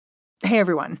Hey,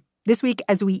 everyone. This week,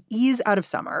 as we ease out of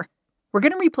summer, we're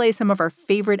going to replay some of our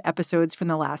favorite episodes from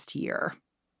the last year.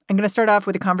 I'm going to start off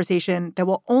with a conversation that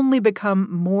will only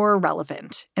become more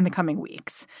relevant in the coming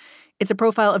weeks. It's a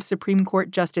profile of Supreme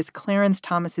Court Justice Clarence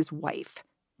Thomas's wife,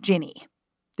 Ginni.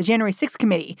 The January 6th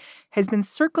committee has been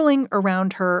circling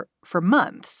around her for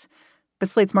months, but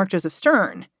Slate's Mark Joseph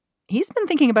Stern, he's been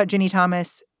thinking about Ginni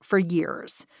Thomas for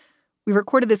years. We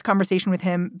recorded this conversation with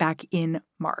him back in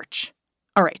March.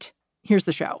 All right, here's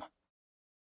the show.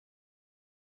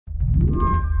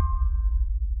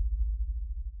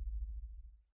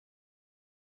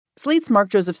 Slate's Mark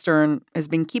Joseph Stern has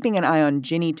been keeping an eye on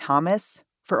Ginni Thomas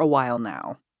for a while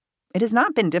now. It has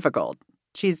not been difficult.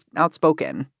 She's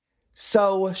outspoken.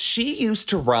 So she used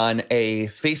to run a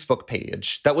Facebook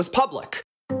page that was public.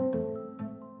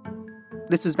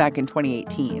 This was back in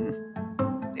 2018.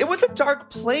 It was a dark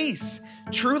place,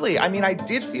 truly. I mean, I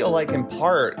did feel like, in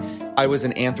part, I was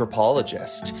an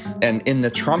anthropologist. And in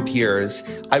the Trump years,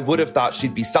 I would have thought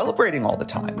she'd be celebrating all the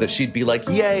time, that she'd be like,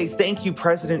 yay, thank you,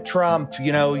 President Trump.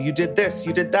 You know, you did this,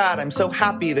 you did that. I'm so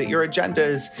happy that your agenda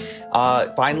is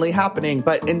finally happening.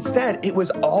 But instead, it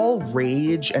was all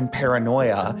rage and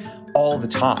paranoia all the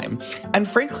time. And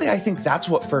frankly, I think that's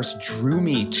what first drew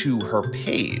me to her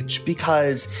page,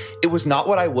 because it was not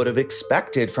what I would have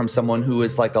expected from someone who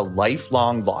is like a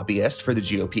lifelong lobbyist for the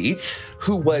GOP,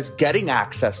 who was getting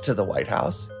access to the White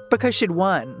House. Because she'd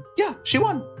won. Yeah, she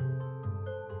won.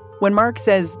 When Mark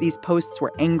says these posts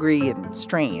were angry and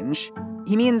strange,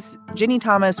 he means Ginni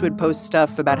Thomas would post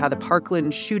stuff about how the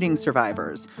Parkland shooting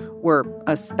survivors were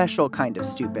a special kind of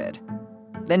stupid.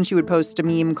 Then she would post a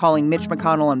meme calling Mitch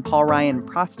McConnell and Paul Ryan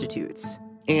prostitutes.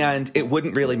 And it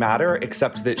wouldn't really matter,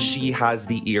 except that she has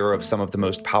the ear of some of the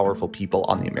most powerful people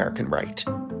on the American right.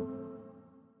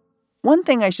 One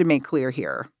thing I should make clear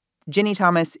here, Ginni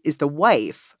Thomas is the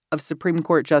wife of Supreme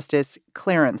Court Justice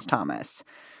Clarence Thomas.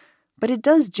 But it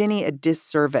does Ginni a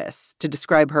disservice to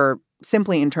describe her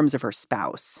simply in terms of her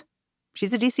spouse.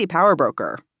 She's a D.C. power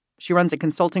broker. She runs a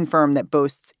consulting firm that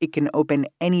boasts it can open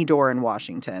any door in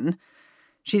Washington.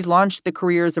 She's launched the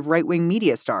careers of right-wing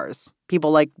media stars, people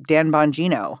like Dan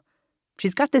Bongino.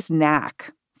 She's got this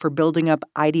knack for building up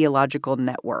ideological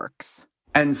networks.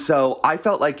 And so I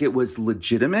felt like it was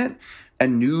legitimate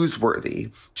and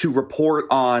newsworthy to report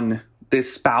on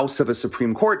this spouse of a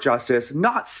Supreme Court justice,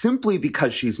 not simply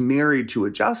because she's married to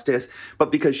a justice,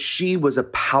 but because she was a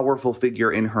powerful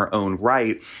figure in her own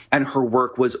right, and her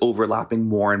work was overlapping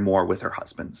more and more with her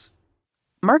husband's.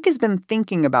 Mark has been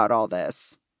thinking about all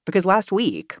this because last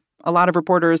week, a lot of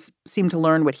reporters seemed to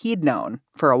learn what he'd known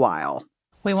for a while.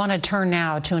 We want to turn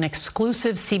now to an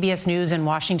exclusive CBS News and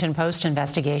Washington Post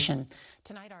investigation.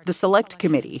 The Select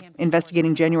Committee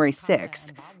investigating January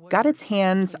 6th got its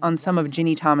hands on some of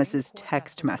Ginni Thomas's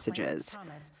text messages.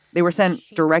 They were sent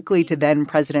directly to then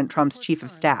President Trump's chief of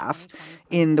staff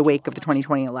in the wake of the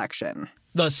 2020 election.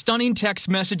 The stunning text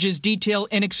messages detail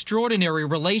an extraordinary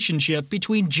relationship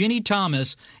between Ginni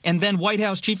Thomas and then White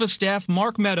House Chief of Staff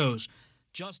Mark Meadows.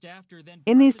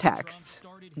 In these texts,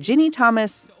 Ginni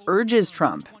Thomas urges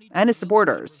Trump and his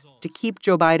supporters to keep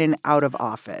Joe Biden out of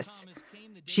office.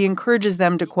 She encourages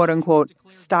them to, quote unquote,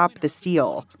 stop the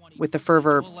steal with the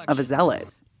fervor of a zealot.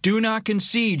 Do not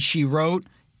concede, she wrote.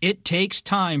 It takes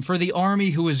time for the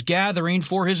army who is gathering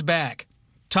for his back.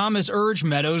 Thomas urged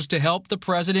Meadows to help the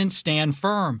president stand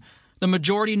firm. The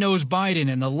majority knows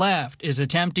Biden and the left is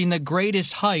attempting the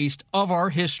greatest heist of our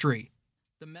history.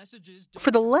 For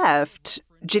the left,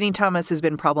 Ginni Thomas has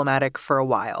been problematic for a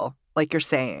while, like you're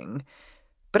saying.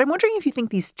 But I'm wondering if you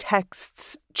think these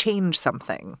texts change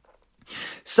something.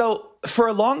 So for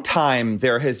a long time,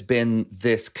 there has been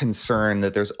this concern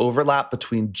that there's overlap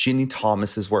between Ginni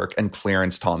Thomas's work and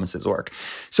Clarence Thomas's work.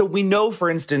 So we know, for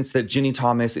instance, that Ginni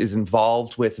Thomas is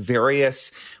involved with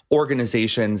various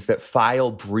organizations that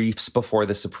file briefs before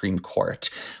the Supreme Court.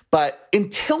 But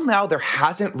until now, there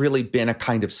hasn't really been a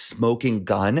kind of smoking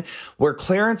gun where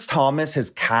Clarence Thomas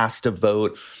has cast a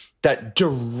vote that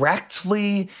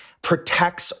directly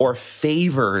protects or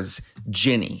favors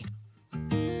Ginni.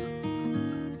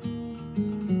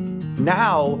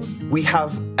 Now we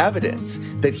have evidence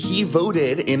that he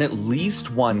voted in at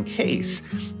least one case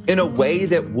in a way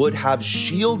that would have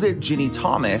shielded Ginni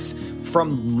Thomas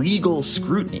from legal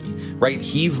scrutiny, right?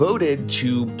 He voted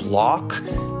to block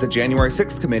the January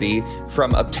 6th committee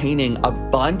from obtaining a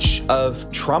bunch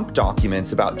of Trump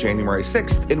documents about January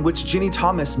 6th in which Ginni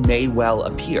Thomas may well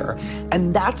appear.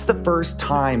 And that's the first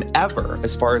time ever,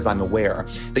 as far as I'm aware,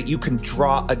 that you can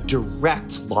draw a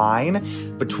direct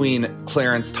line between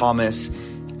Clarence Thomas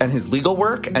and his legal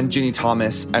work and Ginni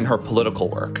Thomas and her political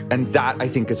work. And that, I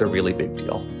think, is a really big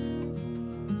deal.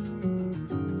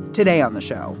 Today on the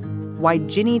show, why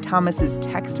Ginni Thomas's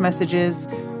text messages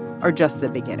are just the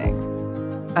beginning.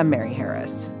 I'm Mary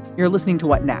Harris. You're listening to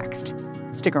What Next?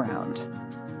 Stick around.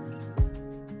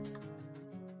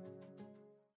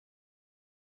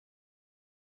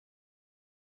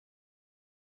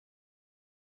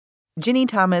 Ginni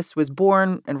Thomas was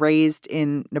born and raised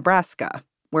in Nebraska,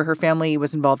 where her family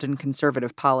was involved in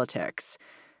conservative politics.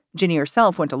 Ginni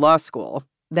herself went to law school.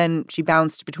 Then she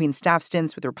bounced between staff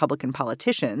stints with Republican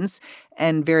politicians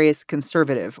and various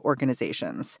conservative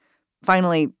organizations,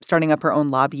 finally starting up her own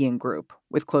lobbying group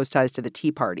with close ties to the Tea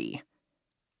Party.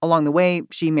 Along the way,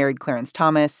 she married Clarence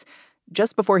Thomas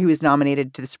just before he was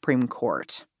nominated to the Supreme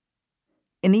Court.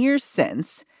 In the years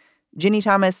since, Ginni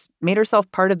Thomas made herself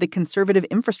part of the conservative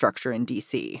infrastructure in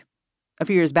D.C. A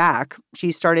few years back,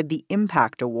 she started the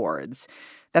Impact Awards.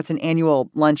 That's an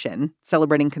annual luncheon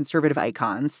celebrating conservative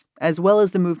icons, as well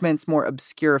as the movement's more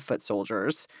obscure foot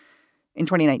soldiers. In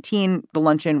 2019, the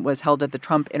luncheon was held at the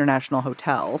Trump International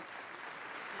Hotel.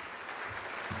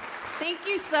 Thank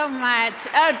you so much.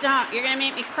 Oh, don't. You're going to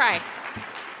make me cry.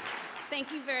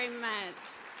 Thank you very much.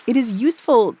 It is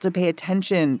useful to pay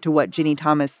attention to what Ginni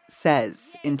Thomas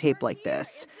says in tape like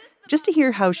this, just to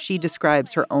hear how she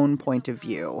describes her own point of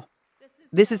view.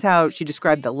 This is how she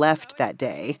described the left that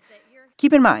day.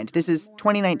 Keep in mind, this is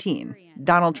 2019.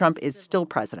 Donald Trump is still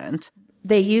president.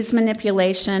 They use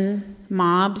manipulation,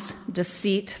 mobs,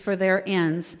 deceit for their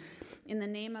ends. In the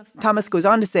name of Thomas goes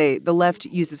on to say the left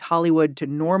uses Hollywood to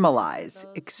normalize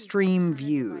extreme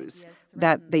views,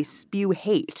 that they spew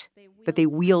hate, that they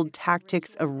wield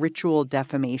tactics of ritual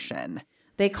defamation.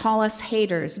 They call us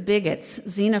haters, bigots,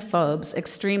 xenophobes,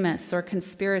 extremists, or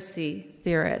conspiracy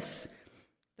theorists.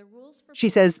 She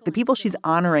says the people she's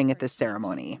honoring at this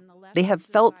ceremony, they have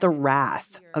felt the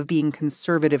wrath of being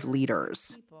conservative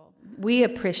leaders. We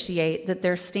appreciate that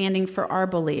they're standing for our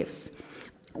beliefs.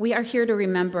 We are here to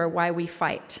remember why we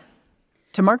fight.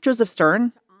 To Mark Joseph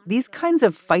Stern, these kinds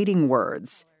of fighting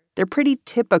words, they're pretty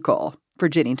typical for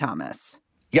Ginni Thomas.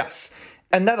 Yes.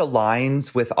 And that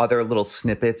aligns with other little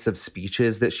snippets of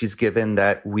speeches that she's given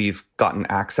that we've gotten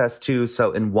access to.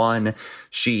 So in one,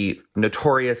 she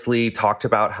notoriously talked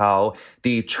about how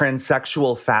the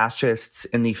transsexual fascists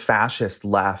in the fascist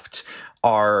left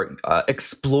are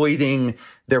exploiting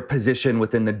their position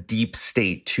within the deep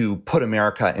state to put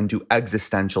America into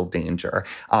existential danger.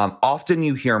 Often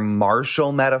you hear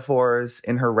martial metaphors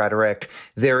in her rhetoric.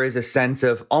 There is a sense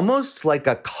of almost like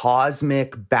a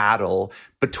cosmic battle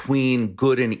between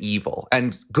good and evil.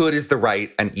 And good is the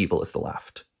right and evil is the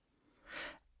left.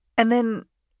 And then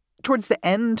towards the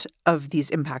end of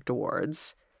these Impact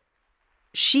Awards,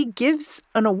 she gives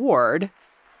an award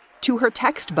to her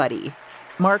text buddy,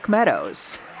 Mark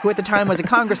Meadows, who at the time was a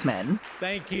congressman.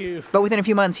 Thank you. But within a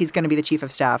few months, he's going to be the chief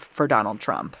of staff for Donald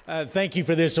Trump. Thank you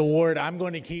for this award. I'm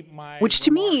going to keep my Which to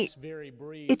me, very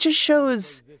brief. it just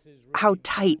shows how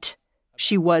tight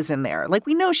she was in there. Like,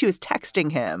 we know she was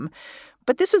texting him,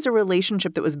 but this was a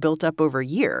relationship that was built up over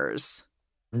years.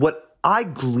 What I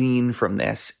glean from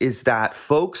this is that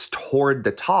folks toward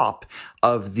the top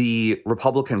of the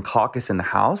Republican caucus in the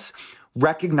House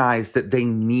recognize that they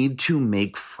need to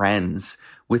make friends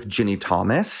with Ginni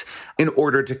Thomas in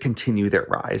order to continue their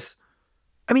rise.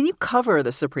 I mean, you cover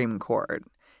the Supreme Court.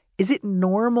 Is it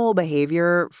normal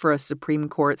behavior for a Supreme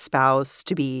Court spouse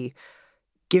to be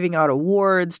giving out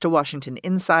awards to Washington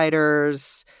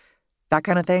insiders, that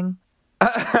kind of thing?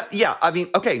 Yeah, I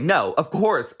mean, okay, no, of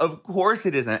course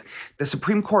it isn't. The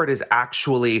Supreme Court is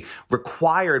actually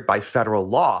required by federal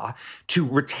law to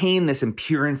retain this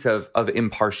appearance of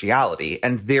impartiality.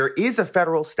 And there is a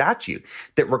federal statute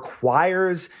that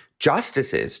requires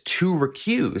justices to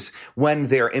recuse when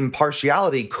their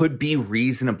impartiality could be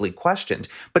reasonably questioned.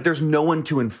 But there's no one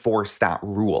to enforce that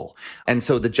rule. And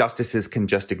so the justices can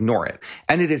just ignore it.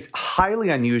 And it is highly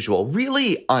unusual,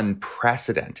 really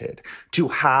unprecedented, to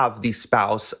have the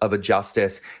spouse of a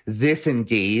justice this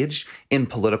engaged in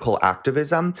political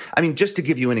activism. I mean, just to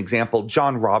give you an example,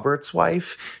 John Roberts'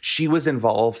 wife, she was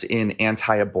involved in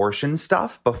anti-abortion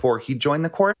stuff before he joined the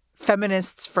court.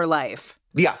 Feminists for life.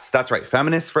 Yes, that's right.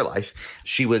 Feminists for life.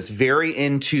 She was very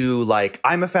into, like,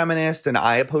 I'm a feminist and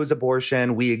I oppose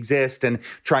abortion. We exist, and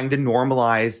trying to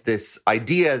normalize this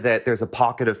idea that there's a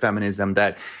pocket of feminism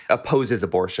that opposes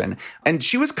abortion. And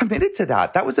she was committed to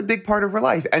that. That was a big part of her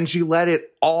life. And she let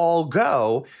it all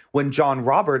go when John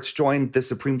Roberts joined the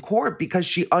Supreme Court, because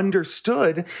she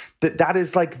understood that that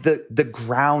is like the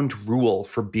ground rule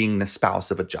for being the spouse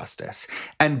of a justice.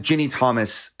 And Ginni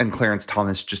Thomas and Clarence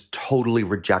Thomas just totally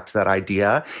reject that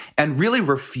idea and really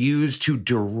refuse to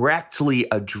directly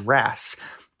address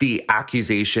the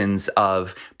accusations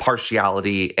of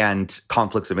partiality and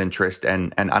conflicts of interest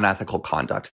and unethical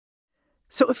conduct.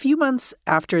 So a few months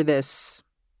after this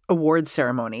awards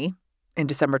ceremony in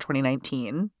December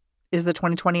 2019 is the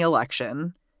 2020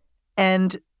 election.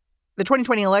 And the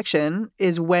 2020 election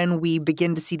is when we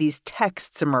begin to see these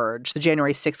texts emerge. The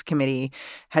January 6th committee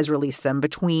has released them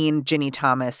between Ginni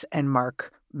Thomas and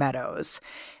Mark Meadows.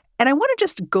 And I want to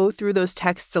just go through those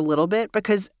texts a little bit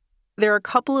because there are a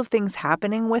couple of things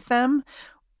happening with them.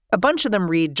 A bunch of them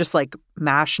read just like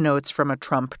MASH notes from a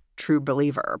Trump true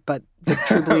believer, but the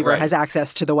true believer right. has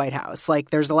access to the White House. Like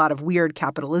there's a lot of weird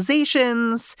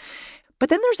capitalizations. But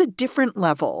then there's a different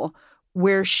level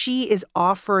where she is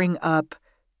offering up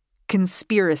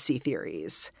conspiracy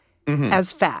theories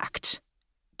as fact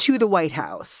to the White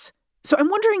House. So I'm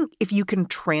wondering if you can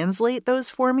translate those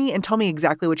for me and tell me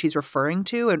exactly what she's referring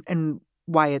to and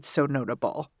why it's so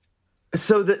notable.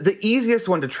 So the easiest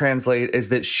one to translate is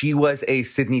that she was a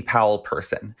Sidney Powell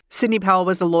person. Sidney Powell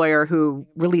was the lawyer who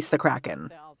released the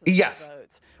Kraken. Yes.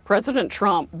 President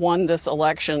Trump won this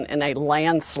election in a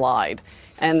landslide,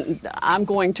 and I'm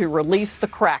going to release the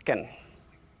Kraken.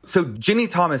 So Ginni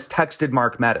Thomas texted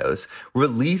Mark Meadows,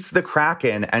 release the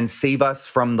Kraken and save us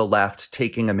from the left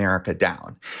taking America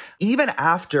down. Even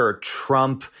after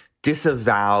Trump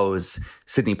disavows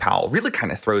Sidney Powell, really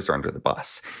kind of throws her under the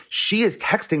bus, she is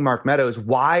texting Mark Meadows,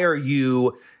 why are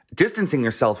you distancing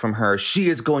yourself from her? She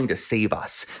is going to save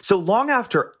us. So long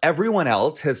after everyone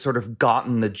else has sort of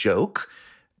gotten the joke,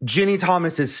 Ginni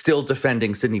Thomas is still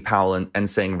defending Sidney Powell and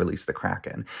saying release the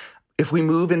Kraken. If we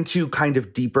move into kind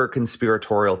of deeper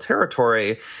conspiratorial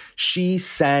territory, she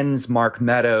sends Mark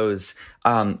Meadows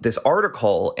this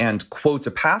article and quotes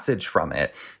a passage from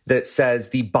it that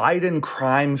says the Biden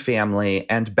crime family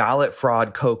and ballot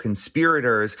fraud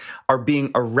co-conspirators are being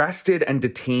arrested and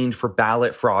detained for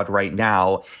ballot fraud right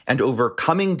now, and over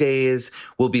coming days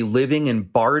will be living in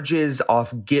barges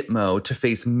off Gitmo to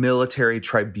face military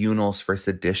tribunals for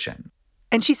sedition.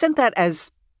 And she sent that as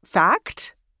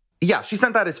fact? Yeah, she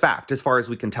sent that as fact, as far as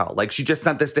we can tell. Like, she just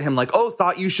sent this to him like, oh,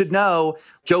 thought you should know.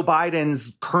 Joe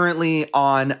Biden's currently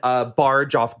on a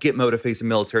barge off Gitmo to face a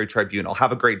military tribunal.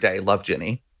 Have a great day. Love,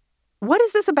 Ginni. What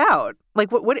is this about?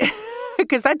 Like, what?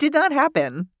 Because that did not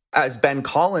happen. As Ben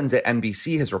Collins at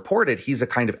NBC has reported, he's a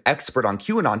kind of expert on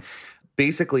QAnon.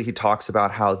 Basically, he talks about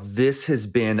how this has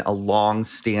been a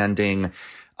long-standing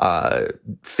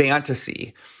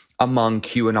fantasy among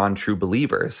QAnon true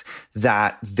believers,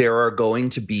 that there are going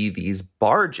to be these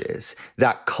barges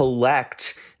that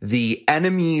collect the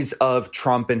enemies of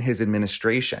Trump and his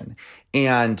administration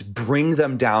and bring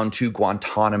them down to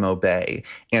Guantanamo Bay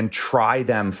and try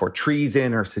them for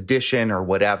treason or sedition or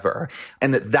whatever.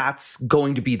 And that's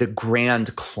going to be the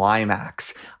grand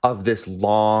climax of this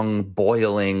long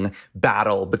boiling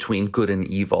battle between good and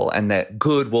evil, and that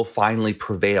good will finally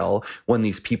prevail when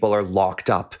these people are locked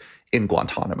up in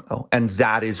Guantanamo. And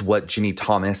that is what Ginni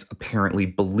Thomas apparently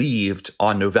believed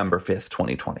on November 5th,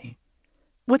 2020.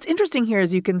 What's interesting here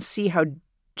is you can see how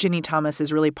Ginni Thomas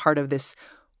is really part of this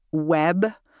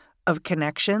web of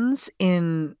connections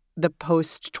in the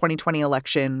post-2020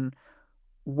 election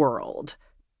world.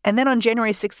 And then on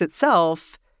January 6th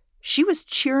itself, she was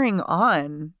cheering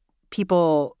on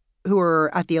people who were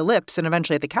at the Ellipse and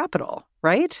eventually at the Capitol,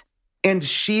 right? And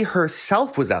she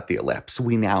herself was at the Ellipse,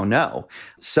 we now know.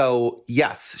 So,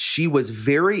 yes, she was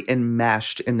very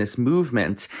enmeshed in this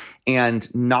movement,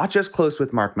 and not just close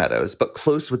with Mark Meadows, but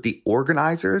close with the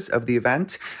organizers of the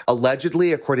event.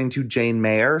 Allegedly, according to Jane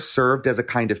Mayer, served as a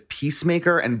kind of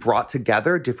peacemaker and brought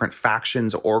together different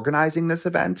factions organizing this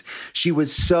event. She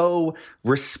was so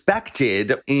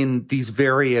respected in these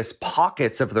various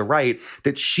pockets of the right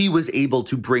that she was able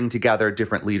to bring together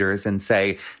different leaders and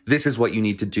say, this is what you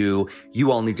need to do.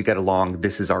 You all need to get along.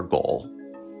 This is our goal.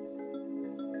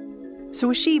 So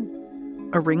was she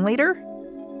a ringleader?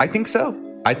 I think so.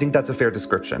 I think that's a fair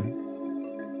description.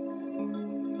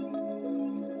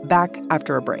 Back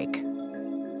after a break.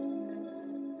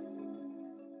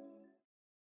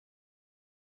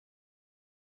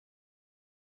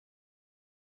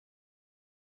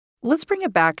 Let's bring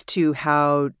it back to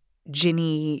how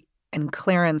Ginni and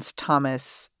Clarence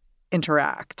Thomas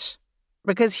interact.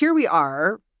 Because here we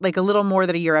are, like a little more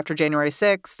than a year after January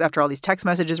 6th, after all these text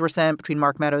messages were sent between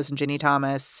Mark Meadows and Ginni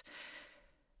Thomas.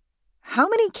 How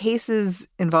many cases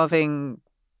involving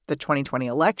the 2020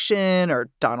 election or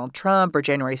Donald Trump or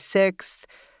January 6th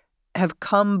have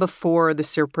come before the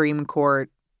Supreme Court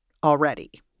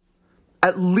already?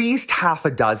 At least half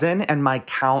a dozen, and my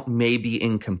count may be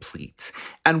incomplete.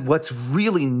 And what's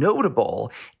really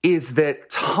notable is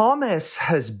that Thomas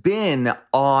has been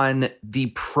on the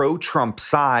pro-Trump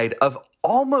side of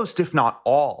almost, if not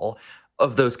all,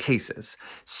 of those cases.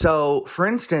 So, for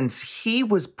instance, he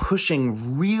was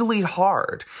pushing really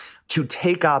hard to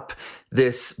take up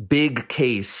this big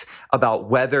case about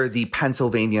whether the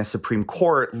Pennsylvania Supreme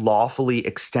Court lawfully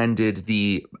extended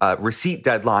the receipt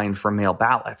deadline for mail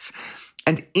ballots.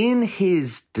 And in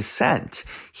his dissent,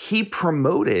 he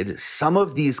promoted some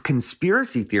of these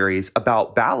conspiracy theories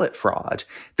about ballot fraud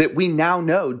that we now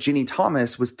know Ginni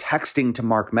Thomas was texting to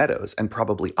Mark Meadows and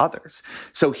probably others.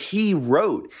 So he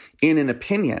wrote in an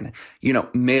opinion,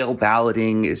 mail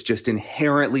balloting is just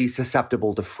inherently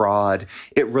susceptible to fraud.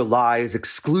 It relies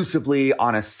exclusively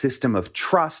on a system of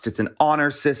trust. It's an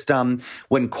honor system.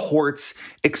 When courts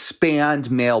expand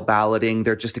mail balloting,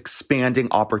 they're just expanding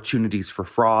opportunities for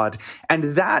fraud. And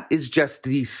that is just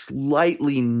the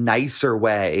slightly nicer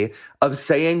way of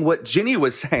saying what Ginni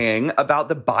was saying about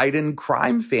the Biden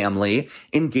crime family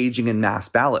engaging in mass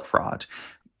ballot fraud.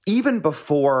 Even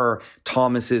before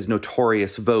Thomas's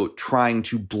notorious vote trying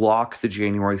to block the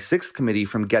January 6th committee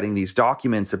from getting these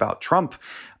documents about Trump,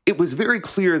 it was very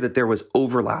clear that there was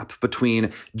overlap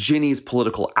between Ginni's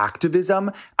political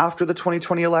activism after the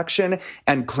 2020 election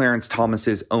and Clarence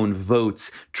Thomas's own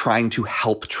votes trying to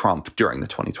help Trump during the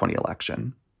 2020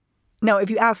 election. Now,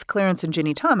 if you ask Clarence and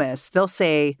Ginni Thomas, they'll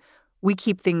say, we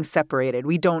keep things separated.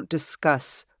 We don't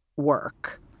discuss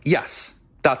work. Yes,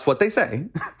 that's what they say.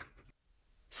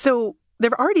 So there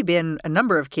have already been a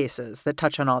number of cases that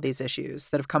touch on all these issues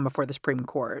that have come before the Supreme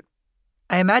Court.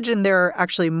 I imagine there are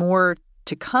actually more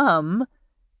to come.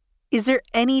 Is there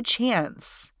any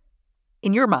chance,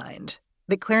 in your mind,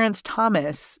 that Clarence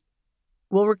Thomas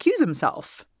will recuse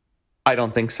himself? I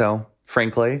don't think so,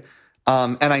 frankly.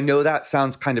 And I know that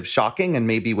sounds kind of shocking and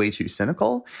maybe way too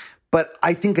cynical, but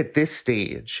I think at this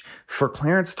stage, for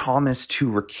Clarence Thomas to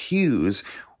recuse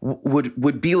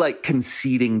would be like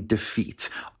conceding defeat.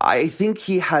 I think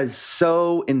he has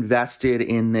so invested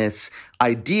in this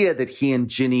idea that he and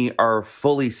Ginni are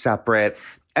fully separate.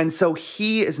 And so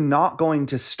he is not going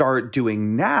to start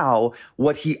doing now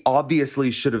what he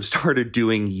obviously should have started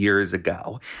doing years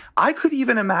ago. I could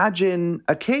even imagine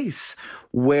a case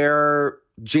where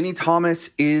Ginni Thomas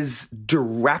is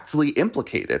directly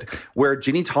implicated, where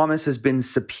Ginni Thomas has been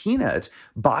subpoenaed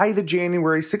by the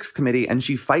January 6th committee, and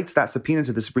she fights that subpoena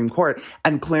to the Supreme Court,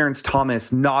 and Clarence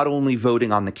Thomas not only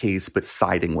voting on the case, but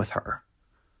siding with her.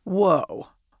 Whoa.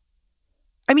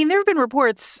 I mean, there have been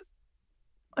reports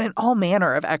and all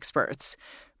manner of experts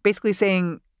basically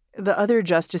saying the other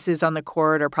justices on the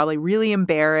court are probably really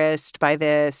embarrassed by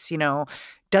this,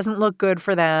 doesn't look good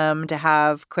for them to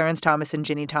have Clarence Thomas and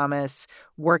Ginni Thomas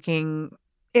working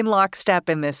in lockstep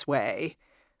in this way.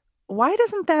 Why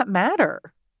doesn't that matter?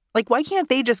 Like, why can't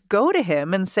they just go to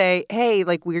him and say, hey,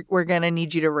 like, we're going to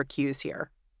need you to recuse here?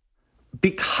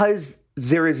 Because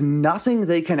there is nothing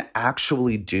they can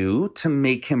actually do to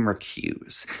make him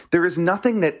recuse. There is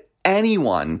nothing that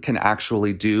anyone can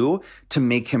actually do to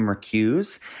make him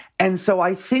recuse. And so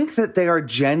I think that they are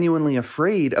genuinely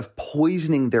afraid of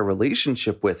poisoning their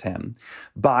relationship with him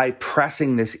by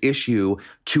pressing this issue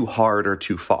too hard or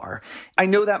too far. I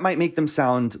know that might make them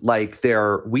sound like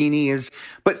they're weenies,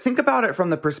 but think about it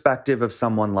from the perspective of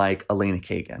someone like Elena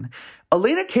Kagan.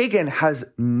 Elena Kagan has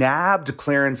nabbed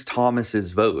Clarence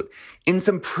Thomas's vote in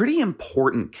some pretty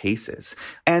important cases.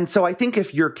 And so I think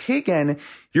if you're Kagan,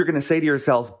 you're going to say to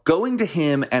yourself, going to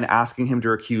him and asking him to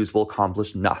recuse will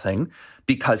accomplish nothing,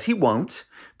 because he won't,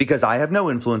 because I have no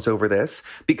influence over this,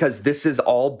 because this is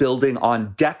all building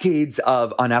on decades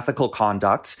of unethical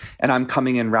conduct, and I'm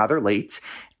coming in rather late.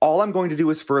 All I'm going to do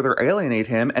is further alienate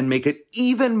him and make it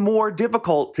even more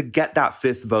difficult to get that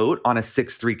fifth vote on a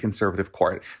 6-3 conservative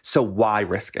court. So why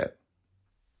risk it?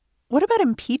 What about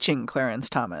impeaching Clarence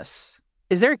Thomas?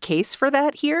 Is there a case for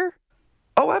that here?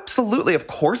 Oh, absolutely. Of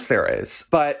course there is.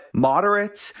 But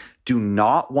moderates do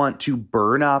not want to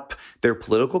burn up their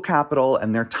political capital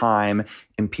and their time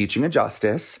impeaching a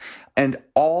justice. And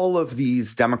all of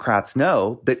these Democrats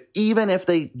know that even if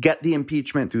they get the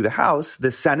impeachment through the House,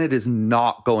 the Senate is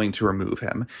not going to remove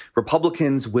him.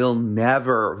 Republicans will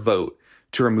never vote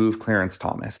to remove Clarence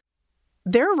Thomas.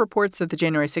 There are reports that the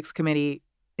January 6th committee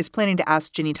is planning to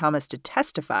ask Ginni Thomas to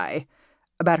testify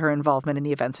about her involvement in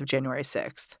the events of January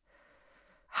 6th.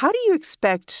 How do you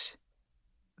expect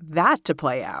that to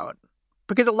play out?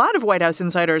 Because a lot of White House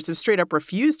insiders have straight up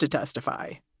refused to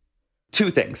testify.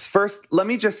 Two things. First, let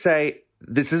me just say,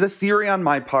 this is a theory on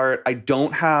my part. I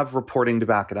don't have reporting to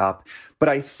back it up, but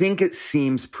I think it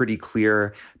seems pretty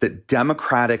clear that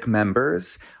Democratic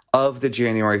members of the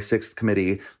January 6th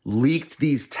committee leaked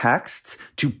these texts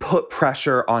to put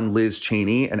pressure on Liz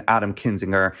Cheney and Adam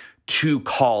Kinzinger to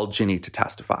call Ginni to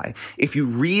testify. If you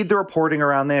read the reporting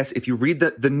around this, if you read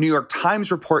the New York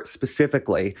Times report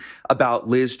specifically about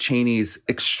Liz Cheney's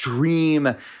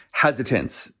extreme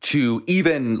hesitance to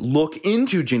even look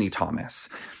into Ginni Thomas,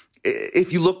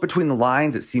 if you look between the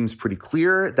lines, it seems pretty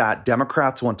clear that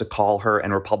Democrats want to call her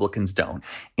and Republicans don't.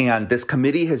 And this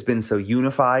committee has been so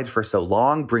unified for so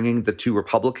long, bringing the two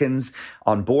Republicans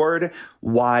on board.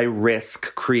 Why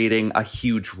risk creating a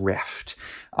huge rift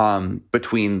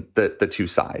between the two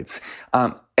sides?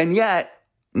 And yet,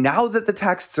 now that the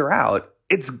texts are out,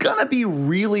 it's going to be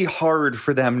really hard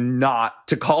for them not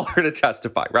to call her to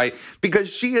testify, right? Because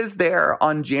she is there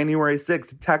on January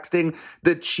 6th texting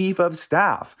the chief of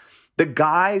staff, the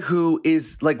guy who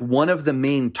is like one of the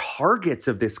main targets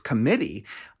of this committee,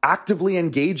 actively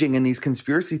engaging in these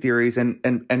conspiracy theories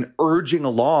and urging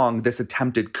along this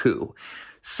attempted coup.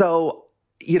 So,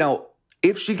 you know,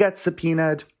 if she gets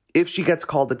subpoenaed, if she gets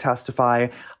called to testify,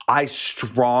 I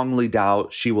strongly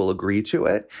doubt she will agree to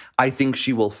it. I think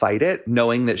she will fight it,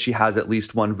 knowing that she has at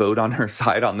least one vote on her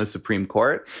side on the Supreme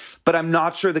Court. But I'm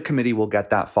not sure the committee will get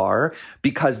that far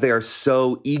because they are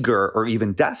so eager or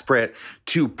even desperate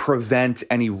to prevent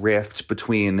any rift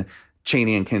between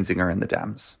Cheney and Kinzinger and the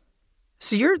Dems.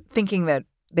 So you're thinking that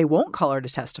they won't call her to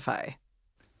testify?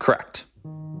 Correct.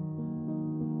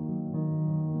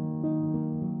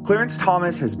 Clarence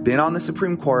Thomas has been on the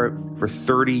Supreme Court for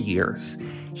 30 years.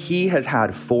 He has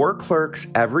had 4 clerks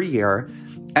every year,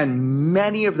 and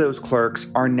many of those clerks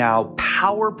are now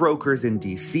power brokers in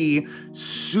D.C.,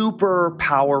 super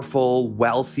powerful,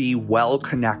 wealthy,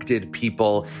 well-connected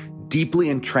people,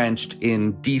 deeply entrenched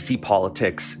in D.C.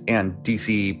 politics and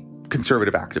D.C.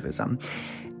 conservative activism.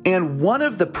 And one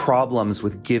of the problems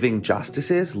with giving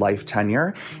justices life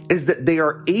tenure is that they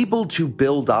are able to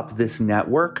build up this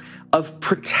network of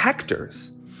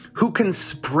protectors who can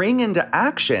spring into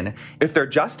action if their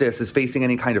justice is facing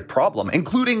any kind of problem,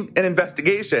 including an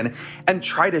investigation, and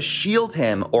try to shield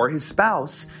him or his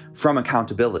spouse from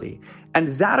accountability. And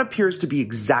that appears to be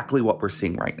exactly what we're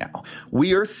seeing right now.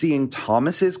 We are seeing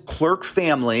Thomas's clerk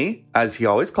family, as he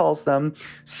always calls them,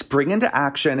 spring into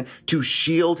action to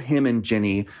shield him and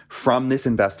Ginni from this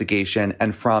investigation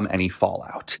and from any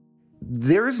fallout.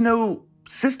 There is no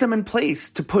system in place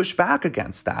to push back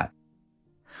against that.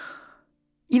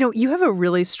 You know, you have a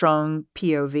really strong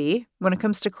POV when it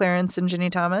comes to Clarence and Ginni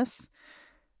Thomas.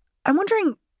 I'm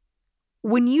wondering,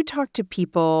 when you talk to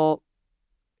people,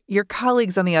 your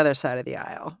colleagues on the other side of the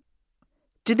aisle,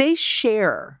 do they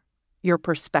share your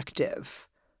perspective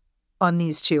on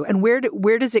these two? And where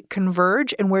does it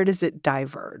converge and where does it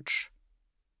diverge?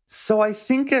 So I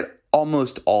think it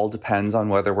almost all depends on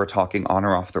whether we're talking on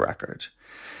or off the record.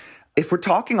 If we're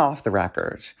talking off the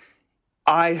record,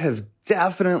 I have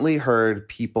definitely heard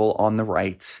people on the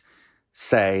right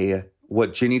say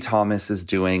what Ginni Thomas is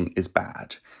doing is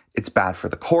bad. It's bad for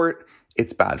the court.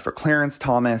 It's bad for Clarence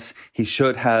Thomas. He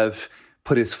should have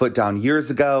put his foot down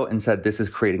years ago and said this is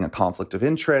creating a conflict of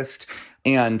interest.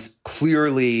 And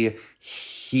clearly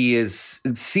he is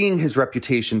seeing his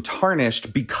reputation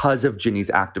tarnished because of Ginni's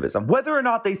activism. Whether or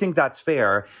not they think that's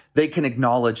fair, they can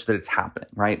acknowledge that it's happening,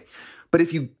 right? But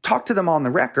if you talk to them on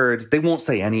the record, they won't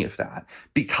say any of that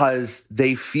because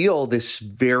they feel this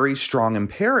very strong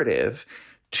imperative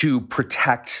to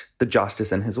protect the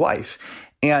justice and his wife.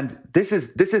 And this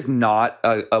is not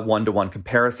a one-to-one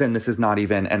comparison. This is not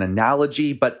even an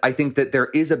analogy, but I think that there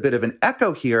is a bit of an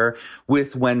echo here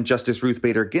with when Justice Ruth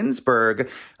Bader Ginsburg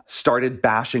started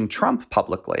bashing Trump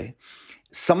publicly.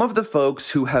 Some of the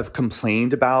folks who have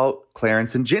complained about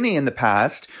Clarence and Ginni in the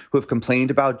past, who have complained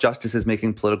about justices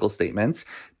making political statements,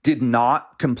 did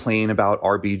not complain about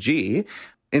RBG,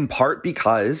 in part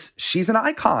because she's an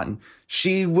icon.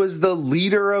 She was the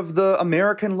leader of the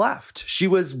American left. She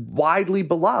was widely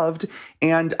beloved.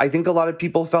 And I think a lot of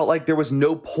people felt like there was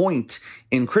no point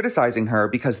in criticizing her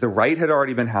because the right had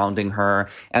already been hounding her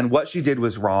and what she did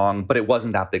was wrong, but it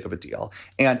wasn't that big of a deal.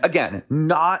 And again,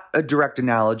 not a direct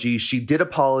analogy. She did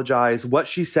apologize. What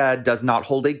she said does not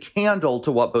hold a candle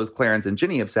to what both Clarence and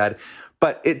Ginni have said,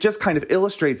 but it just kind of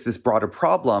illustrates this broader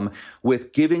problem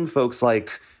with giving folks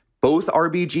like both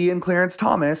RBG and Clarence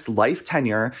Thomas life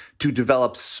tenure to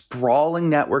develop sprawling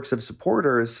networks of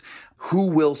supporters who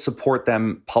will support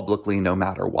them publicly no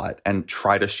matter what and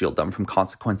try to shield them from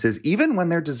consequences, even when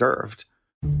they're deserved.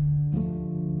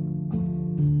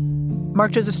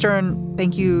 Mark Joseph Stern,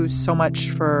 thank you so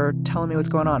much for telling me what's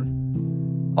going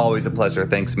on. Always a pleasure.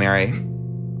 Thanks, Mary.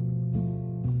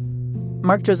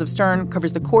 Mark Joseph Stern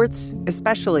covers the courts,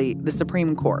 especially the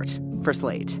Supreme Court, for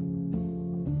Slate.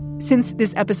 Since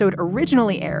this episode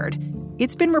originally aired,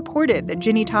 It's been reported that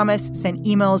Ginni Thomas sent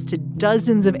emails to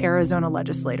dozens of Arizona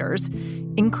legislators,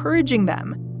 encouraging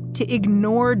them to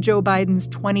ignore Joe Biden's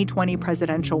 2020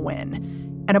 presidential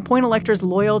win and appoint electors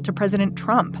loyal to President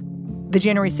Trump. The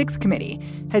January 6th committee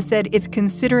has said it's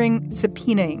considering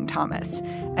subpoenaing Thomas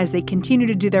as they continue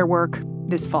to do their work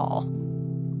this fall.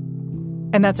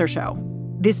 And that's our show.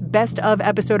 This best of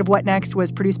episode of What Next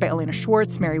was produced by Elena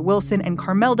Schwartz, Mary Wilson, and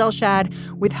Carmel Delshad,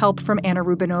 with help from Anna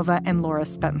Rubinova and Laura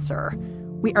Spencer.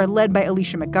 We are led by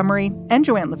Alicia Montgomery and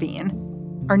Joanne Levine.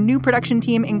 Our new production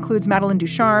team includes Madeline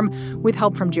Ducharme, with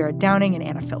help from Jared Downing and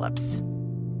Anna Phillips.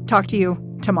 Talk to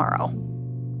you tomorrow.